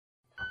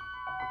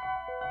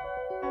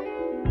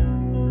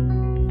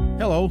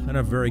Hello, and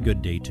a very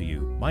good day to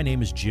you. My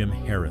name is Jim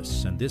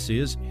Harris, and this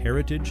is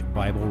Heritage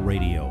Bible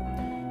Radio.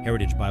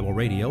 Heritage Bible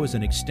Radio is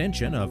an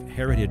extension of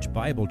Heritage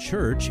Bible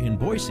Church in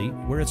Boise,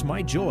 where it's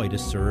my joy to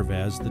serve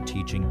as the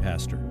teaching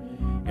pastor.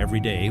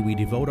 Every day, we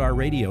devote our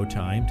radio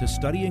time to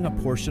studying a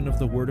portion of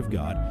the Word of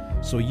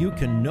God so you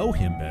can know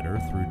Him better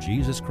through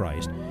Jesus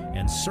Christ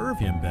and serve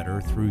Him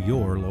better through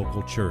your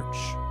local church.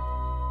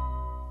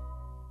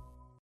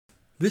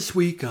 This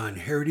week on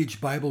Heritage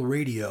Bible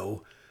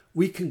Radio,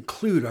 we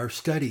conclude our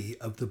study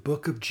of the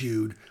book of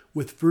Jude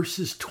with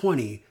verses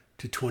 20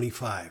 to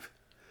 25.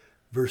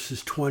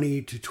 Verses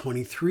 20 to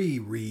 23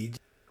 reads,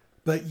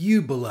 "But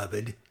you,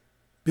 beloved,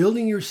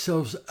 building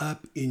yourselves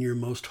up in your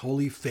most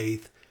holy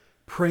faith,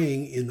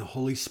 praying in the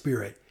Holy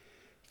Spirit,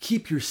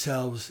 keep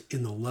yourselves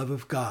in the love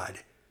of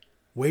God,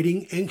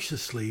 waiting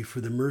anxiously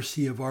for the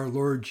mercy of our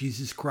Lord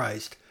Jesus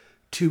Christ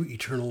to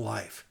eternal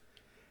life.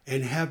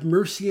 And have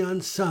mercy on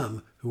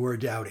some who are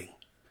doubting.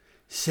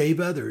 Save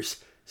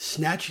others,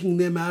 snatching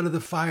them out of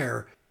the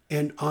fire,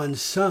 and on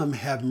some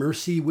have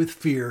mercy with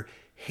fear,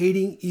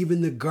 hating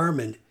even the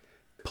garment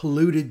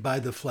polluted by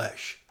the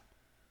flesh."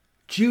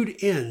 Jude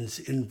ends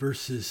in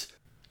verses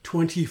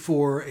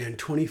 24 and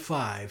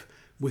 25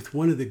 with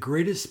one of the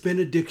greatest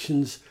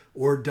benedictions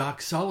or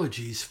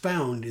doxologies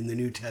found in the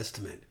New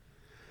Testament.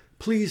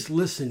 Please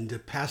listen to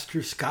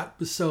Pastor Scott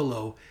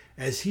Basolo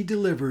as he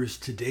delivers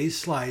today's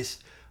slice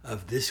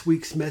of this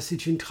week's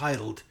message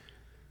entitled,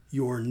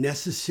 Your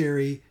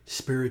Necessary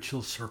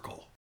Spiritual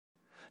Circle.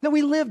 That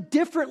we live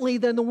differently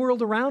than the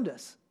world around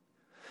us.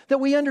 That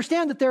we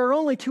understand that there are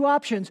only two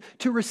options: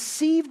 to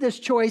receive this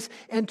choice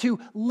and to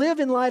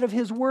live in light of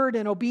His Word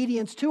and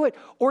obedience to it,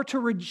 or to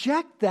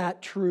reject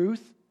that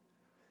truth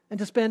and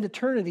to spend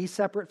eternity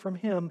separate from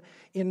Him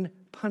in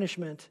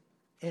punishment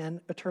and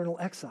eternal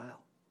exile.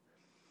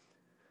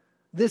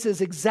 This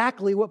is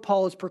exactly what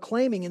Paul is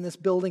proclaiming in this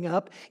building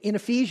up in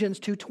Ephesians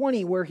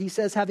 2:20, where he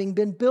says, having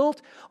been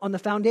built on the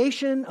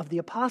foundation of the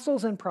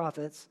apostles and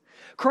prophets,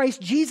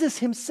 Christ Jesus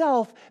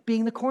Himself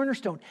being the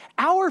cornerstone.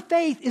 Our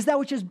faith is that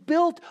which is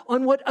built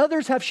on what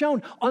others have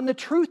shown, on the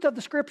truth of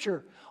the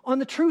Scripture, on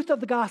the truth of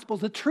the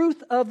Gospels, the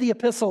truth of the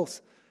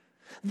epistles.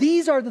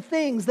 These are the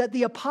things that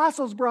the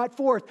apostles brought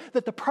forth,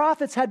 that the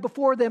prophets had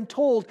before them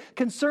told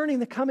concerning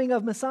the coming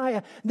of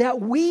Messiah, that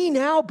we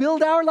now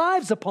build our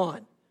lives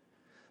upon.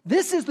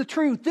 This is the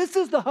truth. This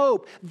is the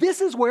hope.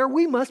 This is where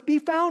we must be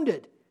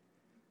founded.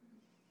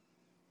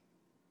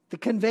 The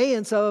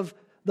conveyance of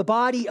the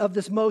body of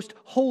this most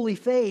holy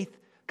faith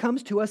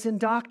comes to us in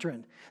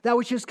doctrine, that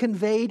which is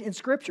conveyed in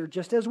Scripture,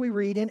 just as we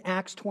read in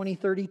Acts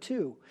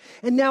 20:32.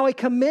 "And now I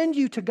commend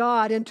you to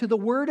God and to the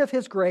word of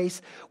His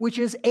grace, which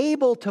is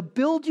able to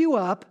build you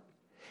up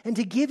and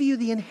to give you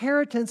the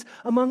inheritance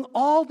among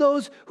all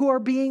those who are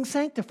being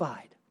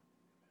sanctified."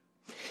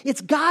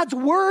 It's God's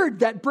word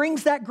that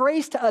brings that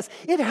grace to us.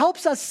 It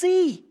helps us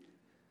see.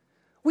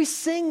 We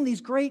sing these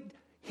great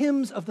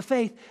hymns of the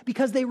faith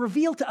because they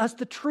reveal to us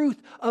the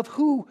truth of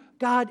who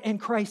God and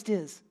Christ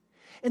is.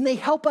 And they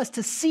help us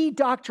to see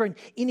doctrine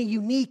in a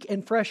unique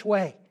and fresh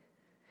way.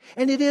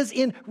 And it is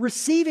in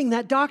receiving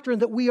that doctrine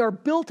that we are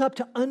built up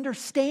to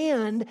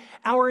understand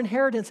our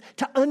inheritance,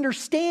 to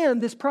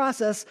understand this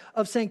process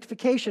of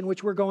sanctification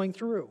which we're going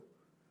through.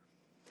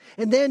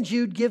 And then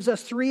Jude gives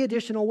us three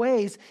additional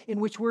ways in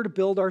which we're to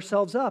build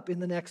ourselves up in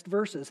the next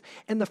verses.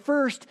 And the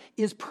first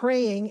is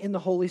praying in the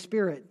Holy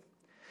Spirit.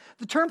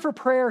 The term for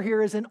prayer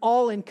here is an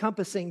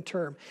all-encompassing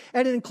term,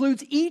 and it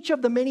includes each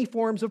of the many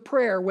forms of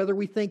prayer, whether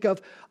we think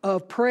of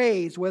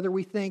praise, whether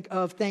we think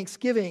of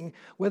thanksgiving,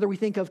 whether we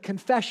think of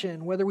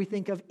confession, whether we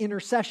think of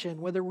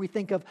intercession, whether we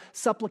think of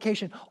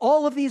supplication.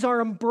 All of these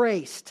are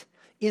embraced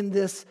in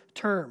this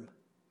term.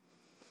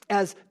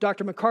 As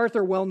Dr.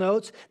 MacArthur well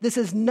notes, this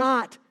is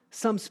not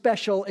some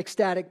special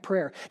ecstatic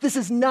prayer. This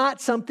is not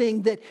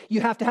something that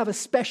you have to have a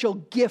special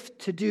gift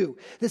to do.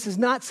 This is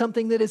not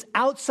something that is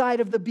outside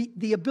of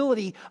the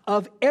ability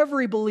of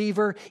every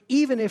believer,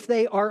 even if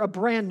they are a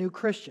brand new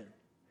Christian.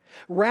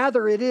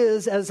 Rather, it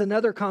is, as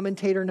another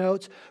commentator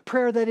notes,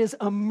 prayer that is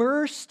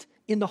immersed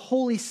in the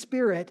Holy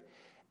Spirit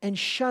and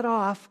shut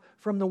off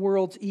from the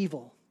world's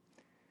evil.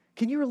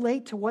 Can you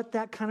relate to what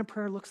that kind of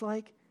prayer looks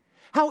like?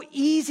 How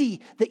easy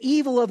the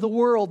evil of the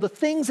world, the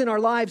things in our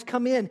lives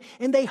come in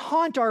and they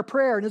haunt our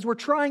prayer. And as we're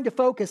trying to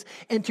focus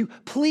and to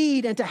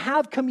plead and to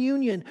have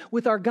communion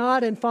with our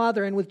God and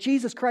Father and with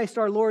Jesus Christ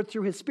our Lord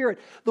through His Spirit,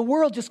 the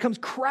world just comes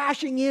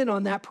crashing in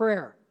on that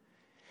prayer.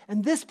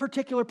 And this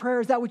particular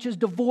prayer is that which is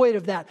devoid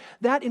of that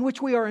in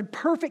which we are in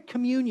perfect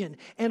communion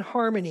and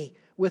harmony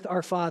with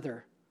our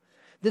Father.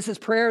 This is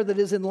prayer that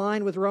is in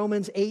line with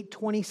Romans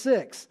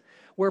 8:26.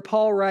 Where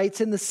Paul writes,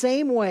 "In the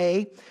same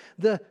way,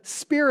 the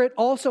Spirit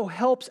also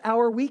helps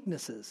our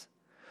weaknesses.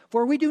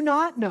 For we do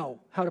not know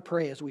how to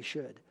pray as we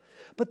should.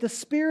 But the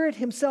Spirit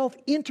Himself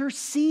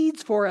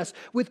intercedes for us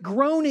with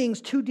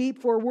groanings too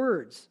deep for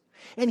words.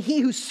 And He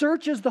who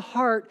searches the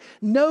heart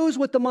knows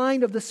what the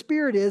mind of the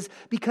Spirit is,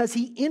 because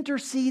He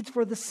intercedes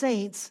for the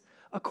saints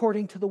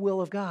according to the will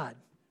of God."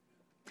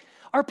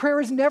 Our prayer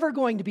is never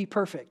going to be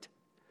perfect.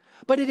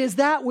 But it is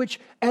that which,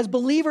 as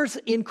believers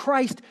in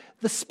Christ,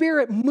 the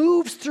Spirit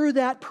moves through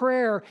that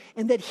prayer,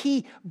 and that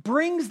He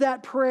brings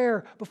that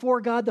prayer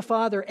before God the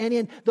Father. And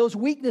in those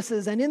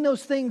weaknesses and in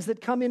those things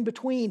that come in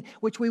between,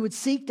 which we would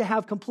seek to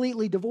have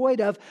completely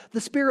devoid of,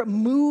 the Spirit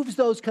moves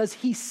those because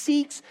He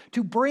seeks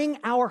to bring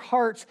our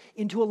hearts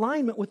into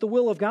alignment with the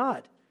will of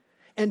God,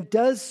 and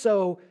does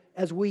so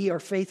as we are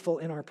faithful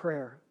in our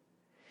prayer.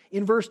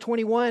 In verse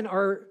 21,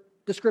 our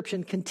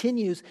description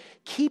continues,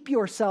 keep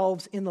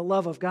yourselves in the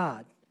love of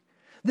God.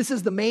 This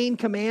is the main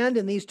command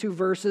in these two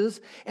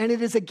verses, and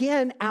it is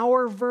again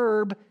our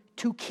verb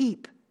to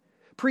keep,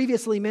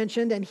 previously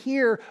mentioned and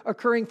here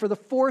occurring for the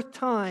fourth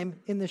time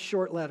in this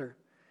short letter.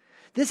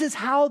 This is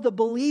how the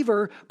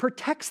believer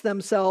protects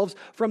themselves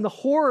from the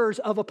horrors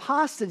of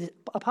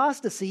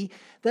apostasy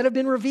that have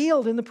been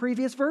revealed in the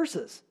previous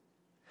verses.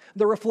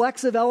 The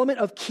reflexive element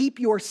of keep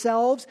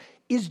yourselves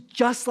is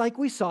just like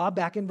we saw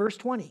back in verse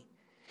 20.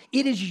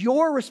 It is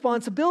your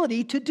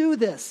responsibility to do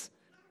this.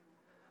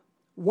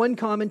 One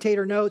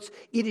commentator notes,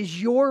 it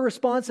is your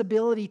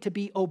responsibility to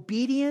be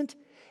obedient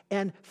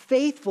and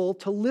faithful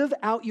to live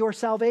out your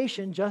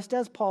salvation, just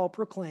as Paul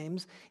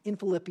proclaims in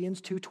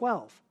Philippians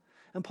 2:12.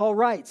 And Paul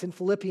writes in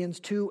Philippians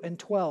 2 and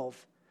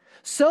 12,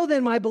 so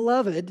then, my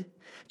beloved,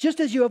 just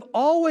as you have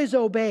always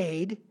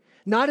obeyed,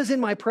 not as in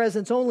my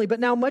presence only, but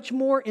now much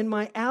more in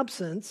my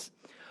absence,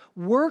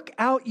 work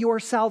out your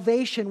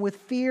salvation with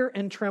fear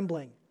and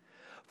trembling.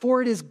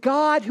 For it is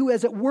God who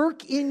is at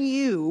work in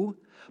you,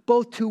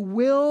 both to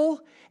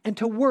will and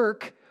to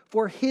work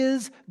for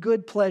His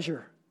good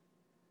pleasure.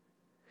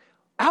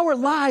 Our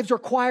lives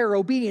require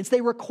obedience.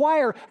 They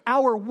require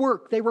our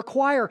work. They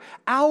require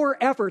our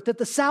effort, that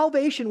the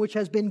salvation which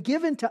has been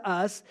given to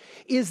us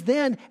is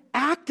then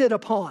acted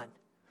upon,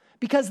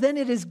 because then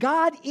it is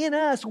God in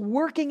us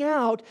working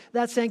out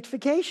that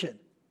sanctification.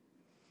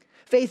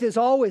 Faith is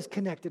always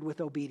connected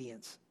with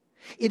obedience.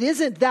 It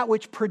isn't that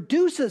which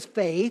produces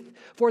faith,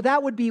 for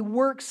that would be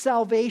works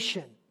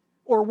salvation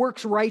or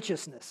works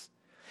righteousness.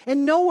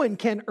 And no one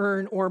can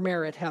earn or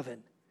merit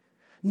heaven.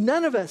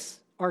 None of us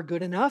are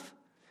good enough.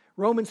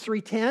 Romans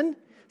 3:10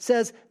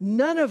 says,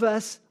 none of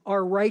us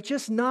are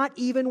righteous, not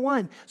even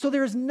one. So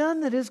there's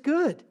none that is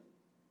good.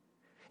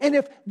 And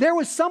if there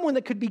was someone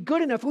that could be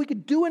good enough, if we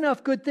could do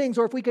enough good things,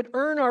 or if we could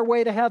earn our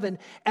way to heaven,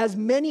 as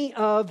many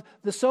of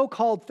the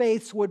so-called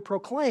faiths would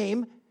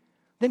proclaim,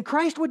 then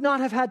Christ would not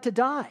have had to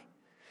die.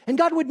 And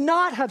God would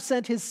not have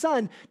sent His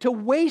Son to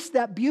waste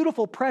that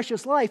beautiful,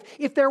 precious life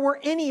if there were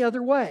any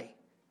other way.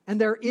 And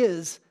there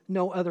is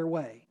no other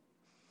way.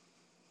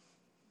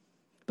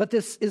 But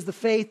this is the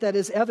faith that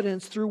is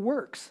evidenced through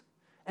works,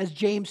 as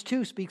James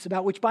 2 speaks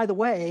about, which, by the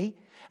way,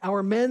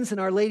 our men's and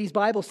our ladies'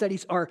 Bible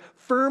studies are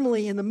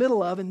firmly in the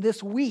middle of, and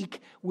this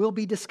week we'll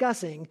be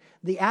discussing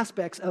the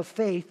aspects of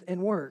faith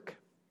and work.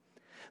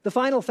 The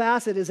final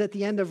facet is at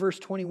the end of verse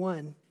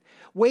 21,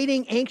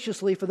 waiting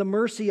anxiously for the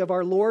mercy of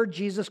our Lord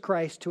Jesus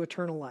Christ to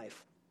eternal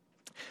life.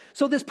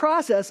 So this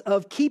process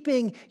of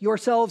keeping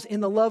yourselves in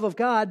the love of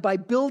God by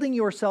building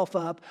yourself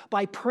up,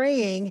 by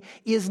praying,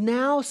 is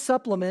now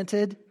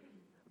supplemented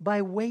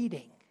by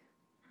waiting.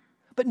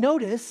 But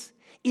notice,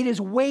 it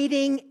is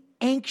waiting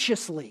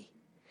anxiously.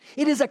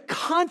 It is a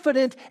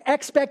confident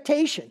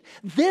expectation.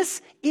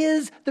 This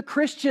is the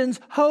Christian's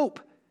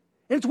hope.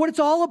 And it's what it's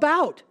all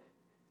about.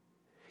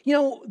 You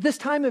know, this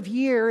time of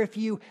year, if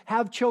you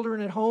have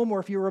children at home,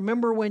 or if you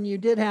remember when you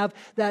did have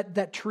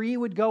that tree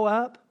would go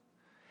up,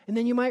 and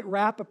then you might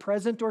wrap a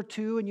present or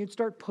two and you'd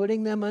start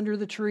putting them under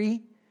the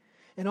tree.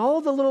 And all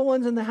of the little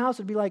ones in the house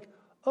would be like,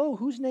 oh,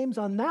 whose name's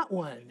on that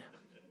one?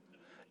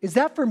 Is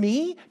that for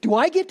me? Do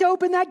I get to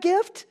open that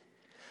gift?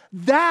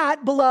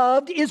 That,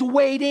 beloved, is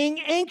waiting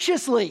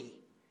anxiously,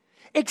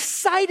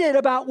 excited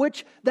about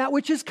that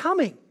which is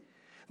coming.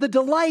 The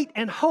delight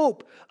and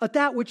hope of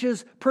that which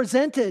is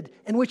presented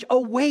and which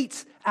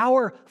awaits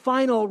our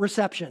final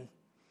reception.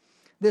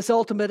 This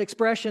ultimate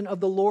expression of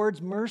the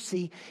Lord's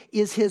mercy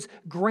is His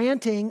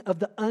granting of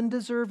the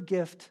undeserved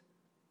gift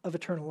of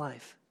eternal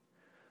life.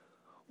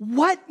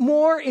 What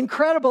more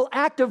incredible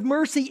act of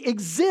mercy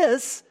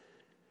exists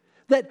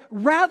that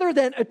rather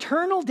than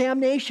eternal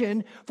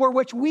damnation for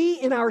which we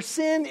in our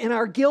sin and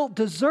our guilt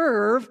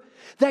deserve,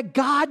 that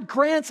God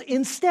grants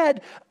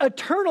instead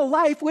eternal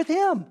life with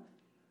Him?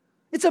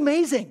 It's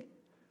amazing.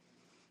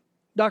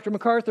 Dr.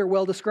 MacArthur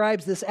well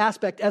describes this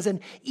aspect as an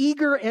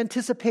eager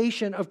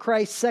anticipation of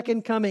Christ's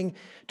second coming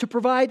to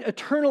provide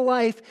eternal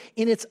life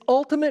in its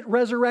ultimate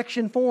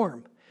resurrection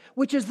form,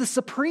 which is the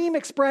supreme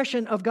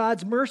expression of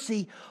God's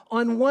mercy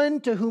on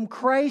one to whom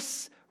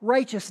Christ's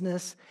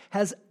righteousness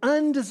has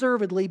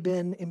undeservedly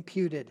been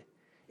imputed.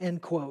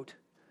 End quote.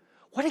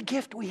 What a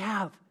gift we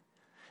have.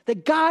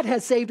 That God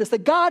has saved us,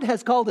 that God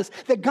has called us,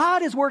 that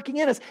God is working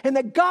in us, and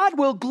that God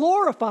will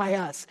glorify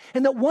us,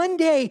 and that one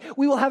day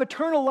we will have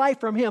eternal life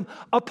from Him,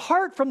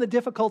 apart from the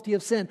difficulty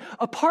of sin,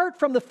 apart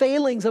from the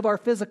failings of our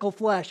physical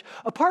flesh,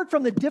 apart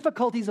from the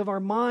difficulties of our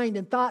mind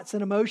and thoughts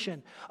and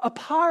emotion,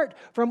 apart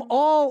from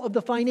all of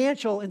the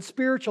financial and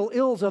spiritual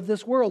ills of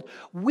this world.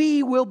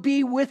 We will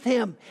be with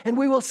Him, and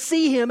we will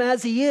see Him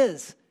as He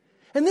is.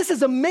 And this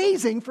is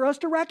amazing for us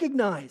to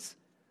recognize.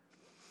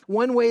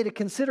 One way to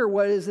consider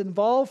what is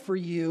involved for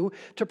you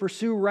to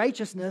pursue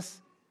righteousness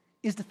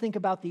is to think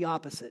about the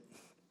opposite.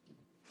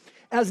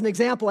 As an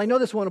example, I know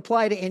this won't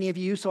apply to any of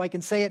you, so I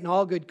can say it in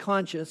all good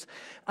conscience.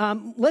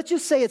 Let's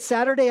just say it's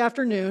Saturday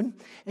afternoon,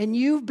 and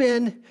you've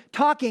been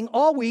talking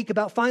all week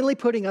about finally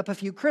putting up a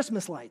few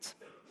Christmas lights.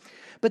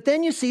 But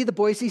then you see the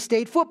Boise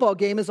State football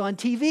game is on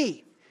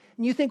TV,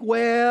 and you think,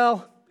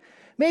 well,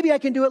 maybe I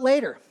can do it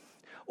later.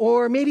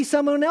 Or maybe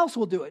someone else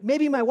will do it.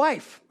 Maybe my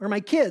wife or my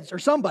kids or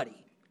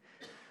somebody.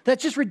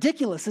 That's just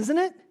ridiculous, isn't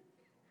it?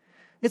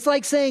 It's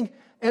like saying,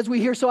 as we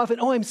hear so often,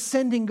 oh, I'm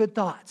sending good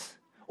thoughts.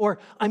 Or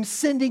I'm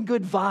sending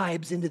good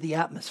vibes into the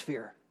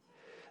atmosphere.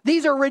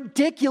 These are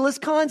ridiculous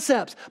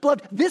concepts.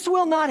 Beloved, this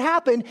will not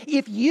happen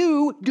if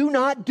you do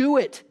not do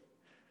it.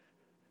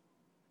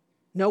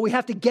 No, we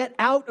have to get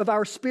out of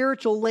our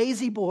spiritual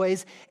lazy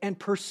boys and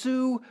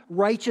pursue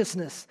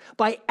righteousness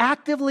by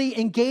actively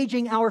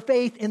engaging our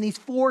faith in these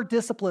 4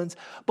 disciplines,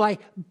 by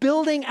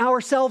building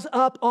ourselves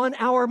up on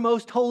our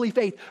most holy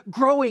faith,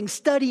 growing,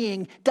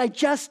 studying,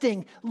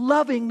 digesting,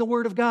 loving the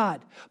Word of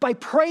God, by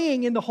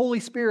praying in the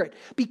Holy Spirit,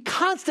 be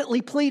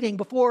constantly pleading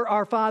before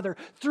our Father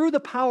through the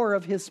power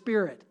of His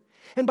Spirit,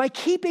 and by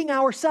keeping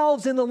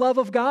ourselves in the love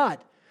of God,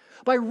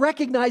 by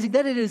recognizing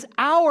that it is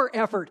our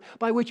effort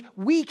by which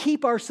we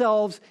keep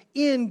ourselves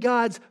in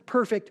God's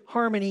perfect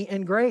harmony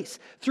and grace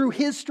through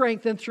His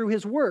strength and through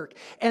His work,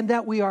 and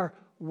that we are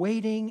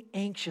waiting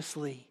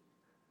anxiously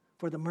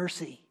for the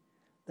mercy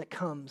that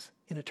comes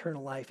in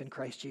eternal life in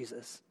Christ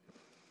Jesus.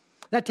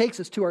 That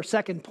takes us to our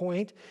second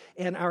point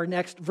and our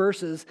next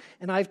verses,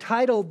 and I've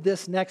titled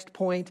this next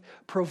point,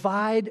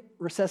 Provide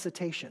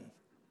Resuscitation.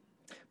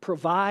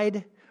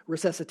 Provide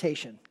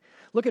Resuscitation.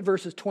 Look at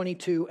verses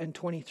 22 and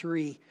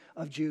 23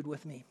 of Jude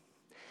with me.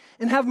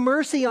 And have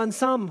mercy on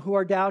some who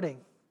are doubting.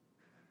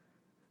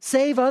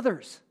 Save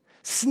others,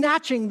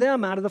 snatching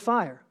them out of the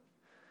fire.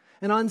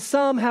 And on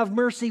some have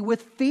mercy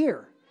with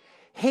fear,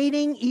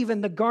 hating even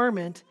the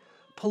garment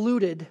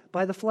polluted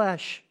by the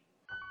flesh.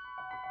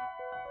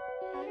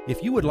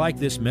 If you would like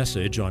this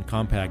message on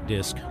compact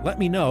disc, let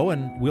me know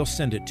and we'll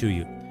send it to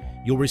you.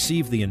 You'll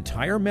receive the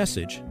entire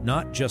message,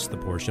 not just the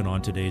portion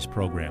on today's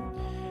program.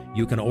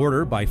 You can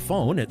order by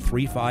phone at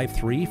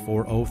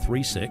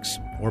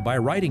 353-4036 or by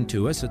writing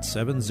to us at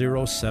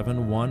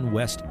 7071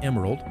 West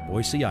Emerald,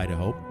 Boise,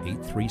 Idaho,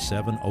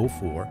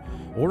 83704,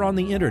 or on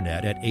the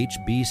internet at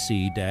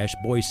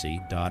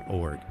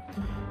hbc-boise.org.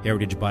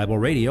 Heritage Bible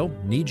Radio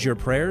needs your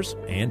prayers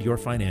and your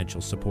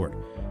financial support.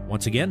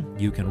 Once again,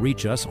 you can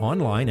reach us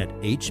online at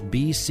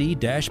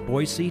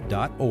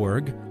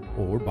hbc-boise.org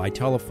or by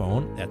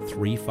telephone at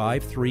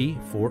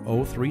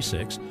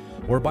 353-4036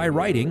 or by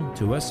writing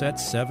to us at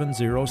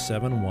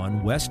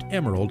 7071 West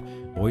Emerald,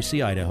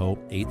 Boise, Idaho,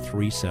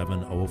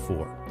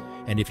 83704.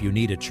 And if you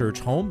need a church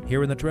home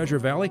here in the Treasure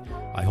Valley,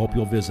 I hope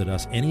you'll visit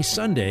us any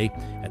Sunday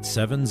at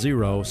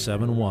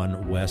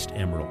 7071 West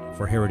Emerald.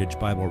 For Heritage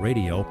Bible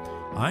Radio,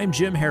 I'm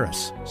Jim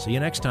Harris. See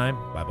you next time.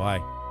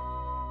 Bye-bye.